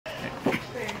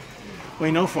Well,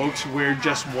 you know, folks, we're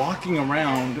just walking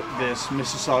around this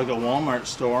Mississauga Walmart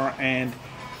store, and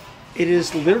it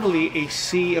is literally a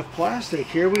sea of plastic.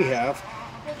 Here we have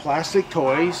plastic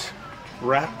toys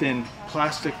wrapped in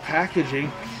plastic packaging.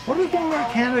 What is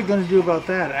Walmart Canada going to do about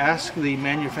that? Ask the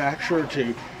manufacturer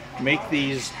to make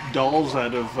these dolls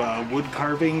out of wood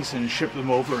carvings and ship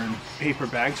them over in paper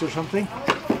bags or something?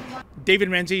 David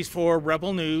Menzies for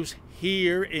Rebel News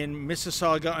here in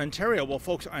Mississauga, Ontario. Well,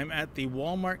 folks, I'm at the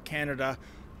Walmart Canada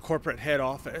corporate head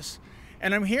office,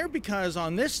 and I'm here because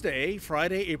on this day,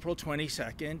 Friday, April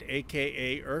 22nd,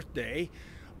 aka Earth Day,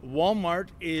 Walmart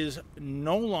is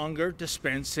no longer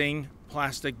dispensing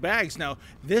plastic bags. Now,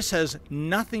 this has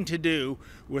nothing to do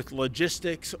with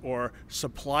logistics or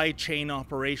supply chain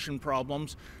operation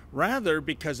problems. Rather,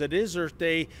 because it is Earth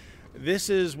Day, this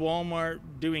is Walmart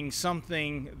doing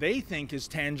something they think is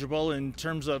tangible in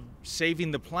terms of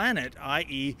saving the planet,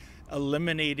 i.e.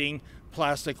 eliminating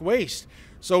plastic waste.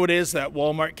 So it is that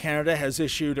Walmart Canada has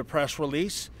issued a press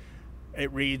release.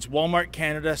 It reads, Walmart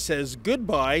Canada says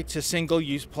goodbye to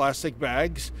single-use plastic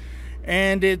bags.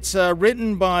 And it's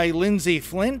written by Lindsay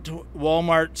Flint,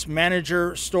 Walmart's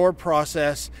Manager, Store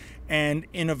Process and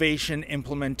Innovation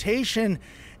Implementation.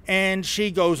 And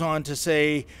she goes on to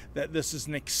say that this is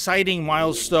an exciting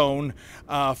milestone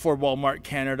for Walmart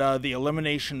Canada, the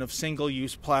elimination of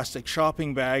single-use plastic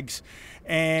shopping bags.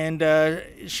 And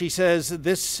she says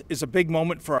this is a big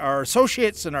moment for our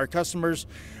associates and our customers.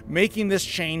 Making this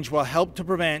change will help to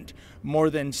prevent more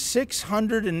than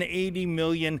 680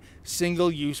 million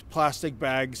single-use plastic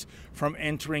bags from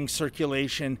entering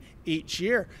circulation each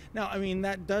year. Now, I mean,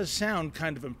 that does sound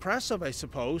kind of impressive, I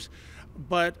suppose.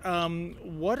 But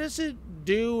what does it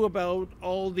do about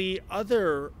all the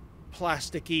other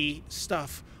plasticky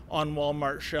stuff on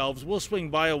Walmart shelves? We'll swing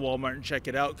by a Walmart and check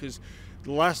it out, because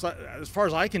as far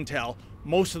as I can tell,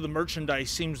 most of the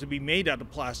merchandise seems to be made out of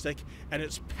plastic, and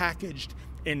it's packaged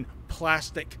in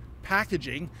plastic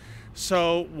packaging.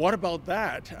 So what about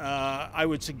that? I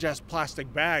would suggest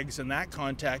plastic bags in that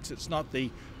context. It's not the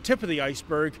tip of the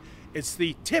iceberg, it's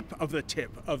the tip of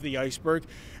the iceberg.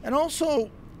 And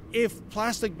also, if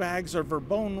plastic bags are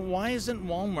verboten, why isn't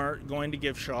Walmart going to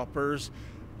give shoppers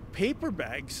paper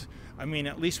bags? I mean,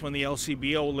 at least when the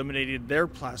LCBO eliminated their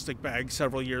plastic bags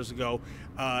several years ago,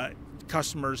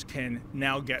 customers can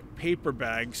now get paper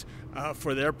bags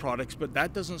for their products, but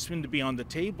that doesn't seem to be on the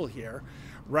table here.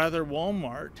 Rather,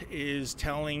 Walmart is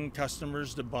telling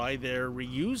customers to buy their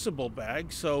reusable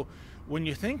bags. So when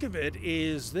you think of it,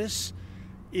 is this,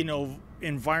 you know,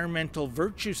 environmental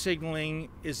virtue signaling?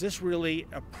 Is this really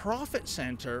a profit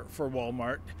center for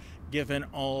Walmart, given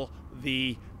all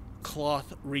the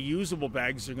cloth reusable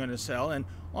bags they're going to sell? And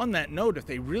on that note, if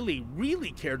they really,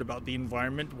 really cared about the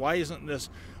environment, why isn't this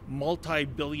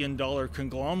multi-billion-dollar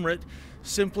conglomerate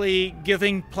simply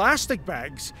giving plastic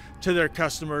bags to their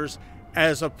customers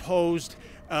as opposed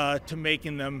to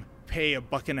making them pay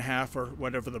 $1.50 or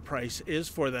whatever the price is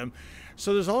for them?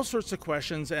 So there's all sorts of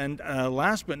questions. And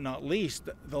last but not least,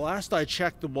 the last I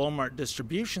checked the Walmart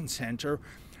distribution center,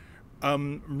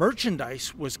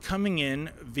 merchandise was coming in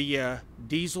via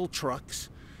diesel trucks,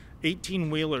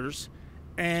 18-wheelers.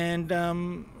 And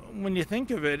when you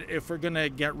think of it, if we're going to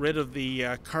get rid of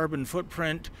the carbon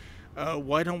footprint,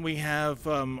 why don't we have,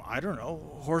 I don't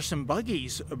know, horse and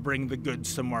buggies bring the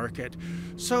goods to market?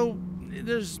 So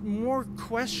there's more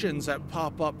questions that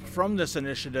pop up from this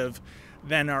initiative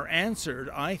than are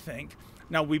answered, I think.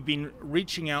 Now, we've been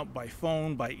reaching out by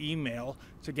phone, by email,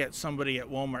 to get somebody at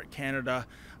Walmart Canada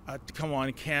to come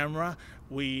on camera.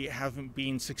 We haven't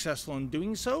been successful in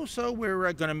doing so, so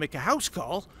we're going to make a house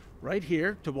call right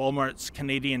here to Walmart's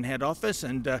Canadian head office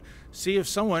and see if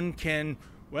someone can,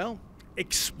 well,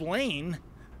 explain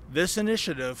this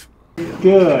initiative.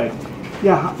 Good.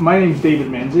 Yeah, my name's David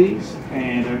Menzies,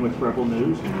 and I'm with Rebel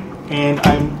News. And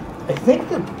I think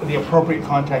the appropriate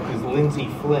contact is Lindsay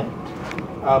Flint.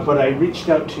 But I reached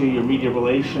out to your media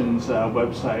relations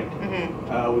website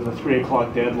with a 3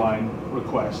 o'clock deadline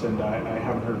request, and I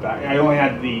haven't heard back. I only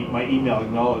had my email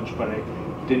acknowledged, but I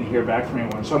didn't hear back from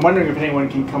anyone. So I'm wondering if anyone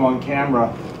can come on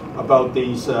camera about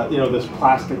these, this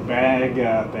plastic bag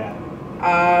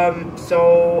ban.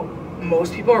 So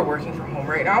most people are working from home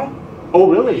right now. Oh,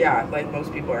 really? Yeah, like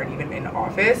most people aren't even in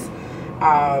office.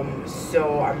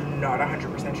 So I'm not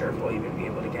 100% sure if we'll even be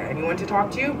able to get anyone to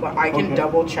talk to you, but I can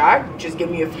double check. Just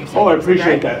give me a few seconds. Oh, I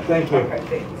appreciate that. Thank you. Okay,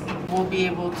 thanks. We'll be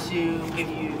able to give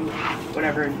you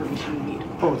whatever information you need.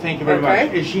 Oh, thank you very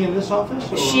much. Is she in this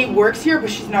office? Or? She works here, but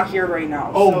she's not here right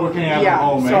now. Oh, so, working out of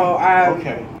home, so,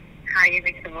 okay. Hi, you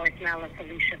reached the voicemail of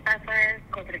Felicia Pfeffer,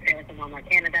 Corporate Affairs of Walmart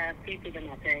Canada. Please leave a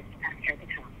message after the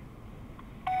tone.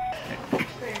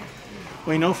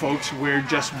 Well, you know, folks, we're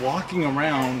just walking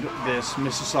around this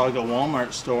Mississauga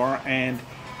Walmart store, and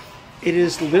it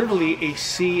is literally a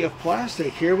sea of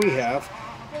plastic. Here we have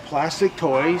plastic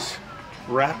toys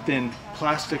wrapped in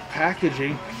plastic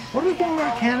packaging. What is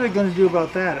Walmart Canada going to do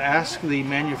about that? Ask the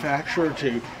manufacturer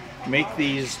to make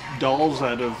these dolls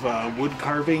out of wood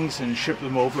carvings and ship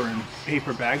them over in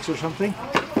paper bags or something.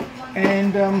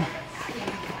 And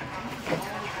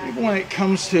even when it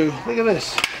comes to, look at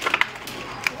this,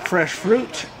 fresh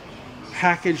fruit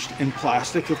packaged in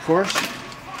plastic, of course.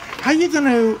 How are you going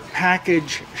to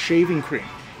package shaving cream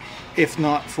if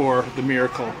not for the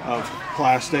miracle of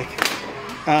plastic?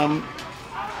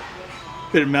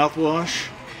 Bit of mouthwash,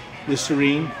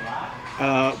 Listerine.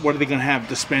 What are they going to have?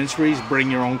 Dispensaries,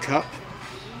 bring your own cup.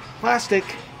 Plastic.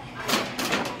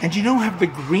 And you know, have the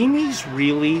Greenies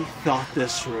really thought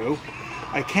this through?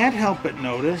 I can't help but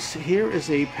notice here is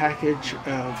a package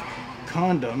of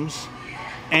condoms,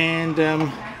 and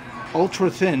ultra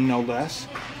thin, no less.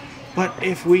 But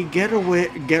if we get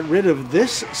rid of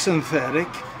this synthetic,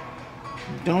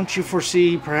 don't you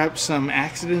foresee perhaps some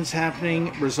accidents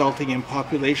happening, resulting in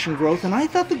population growth? And I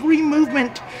thought the Green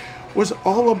Movement was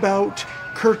all about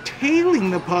curtailing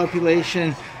the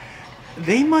population.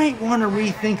 They might want to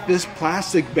rethink this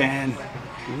plastic ban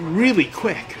really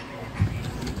quick.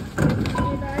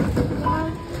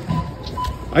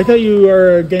 I thought you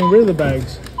were getting rid of the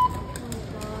bags.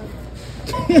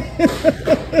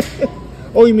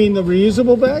 Oh, you mean the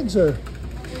reusable bags, or?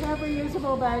 We have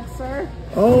reusable bags, sir.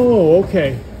 Oh,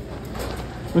 okay.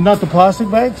 But not the plastic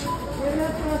bags? We've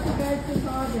had plastic bags since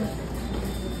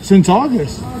August. Since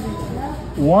August? Yeah.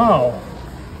 Wow.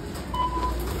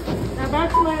 Now back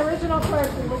to my original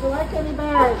question. Would you like any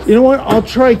bags? You know what? I'll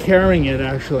try carrying it,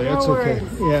 actually. That's No okay.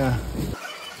 worries. Yeah.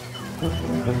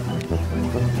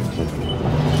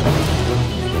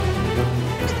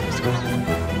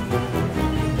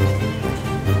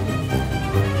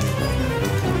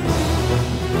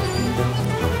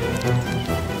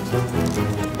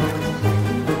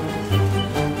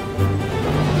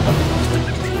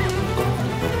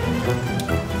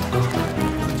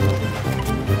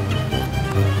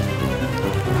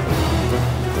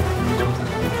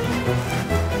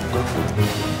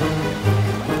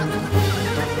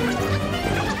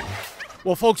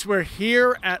 Well, folks, we're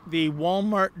here at the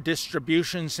Walmart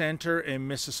Distribution Center in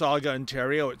Mississauga,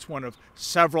 Ontario. It's one of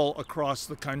several across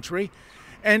the country.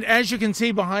 And as you can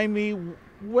see behind me,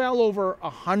 well over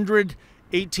 100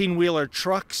 18-wheeler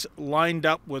trucks lined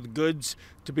up with goods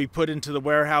to be put into the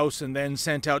warehouse and then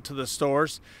sent out to the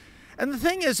stores. And the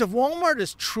thing is, if Walmart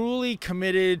is truly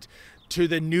committed to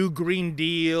the new Green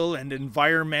Deal and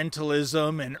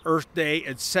environmentalism and Earth Day,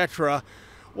 etc.,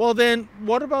 well then,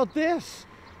 what about this?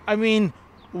 I mean,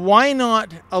 why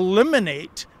not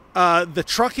eliminate the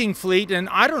trucking fleet and,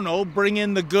 I don't know, bring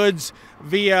in the goods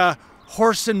via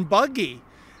horse and buggy?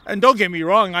 And don't get me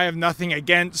wrong, I have nothing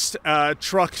against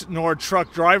trucks nor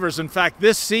truck drivers. In fact,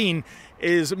 this scene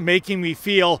is making me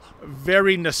feel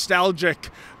very nostalgic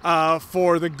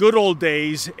for the good old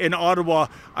days in Ottawa.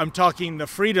 I'm talking the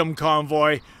Freedom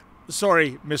Convoy.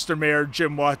 Sorry, Mr. Mayor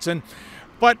Jim Watson.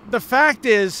 But the fact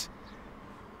is,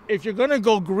 if you're going to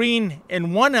go green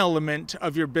in one element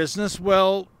of your business,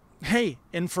 well, hey,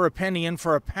 in for a penny, in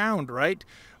for a pound, right?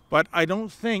 But I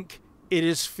don't think it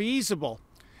is feasible.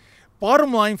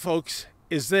 Bottom line, folks,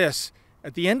 is this.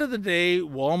 At the end of the day,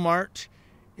 Walmart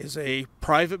is a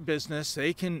private business.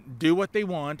 They can do what they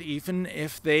want, even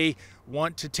if they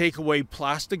want to take away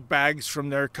plastic bags from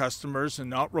their customers and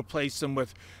not replace them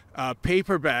with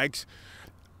paper bags.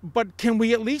 But can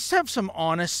we at least have some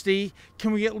honesty?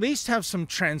 Can we at least have some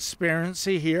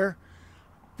transparency here?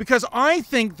 Because I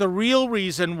think the real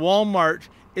reason Walmart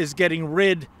is getting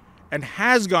rid and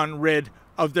has gotten rid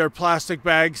of their plastic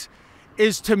bags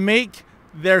is to make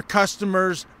their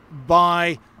customers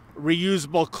buy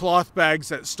reusable cloth bags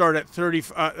that start at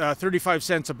 35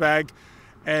 cents a bag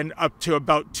and up to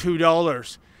about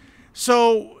 $2.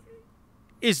 So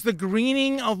is the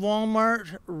greening of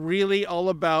Walmart really all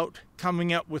about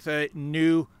coming up with a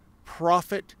new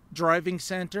profit driving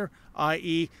center,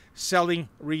 i.e. selling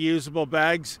reusable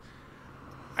bags?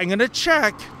 I'm going to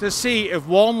check to see if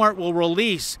Walmart will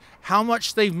release how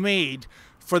much they've made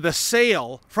for the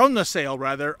sale, from the sale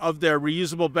rather, of their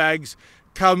reusable bags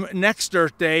come next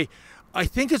Earth Day. I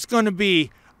think it's going to be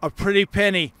a pretty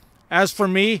penny. As for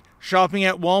me, shopping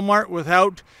at Walmart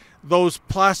without those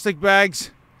plastic bags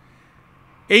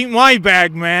ain't my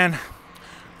bag, man.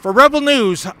 For Rebel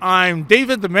News, I'm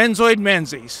David the Menzoid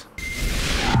Menzies.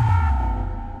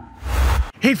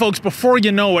 Hey folks, before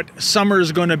you know it, summer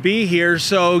is going to be here,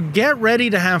 so get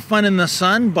ready to have fun in the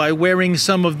sun by wearing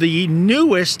some of the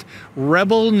newest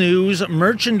Rebel News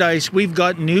merchandise. We've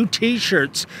got new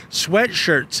t-shirts,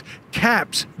 sweatshirts,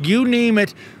 caps, you name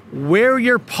it. Wear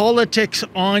your politics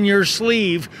on your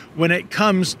sleeve when it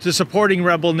comes to supporting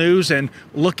Rebel News and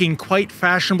looking quite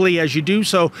fashionably as you do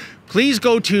so. Please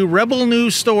go to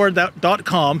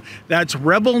rebelnewsstore.com. That's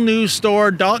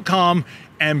rebelnewsstore.com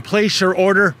and place your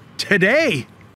order today.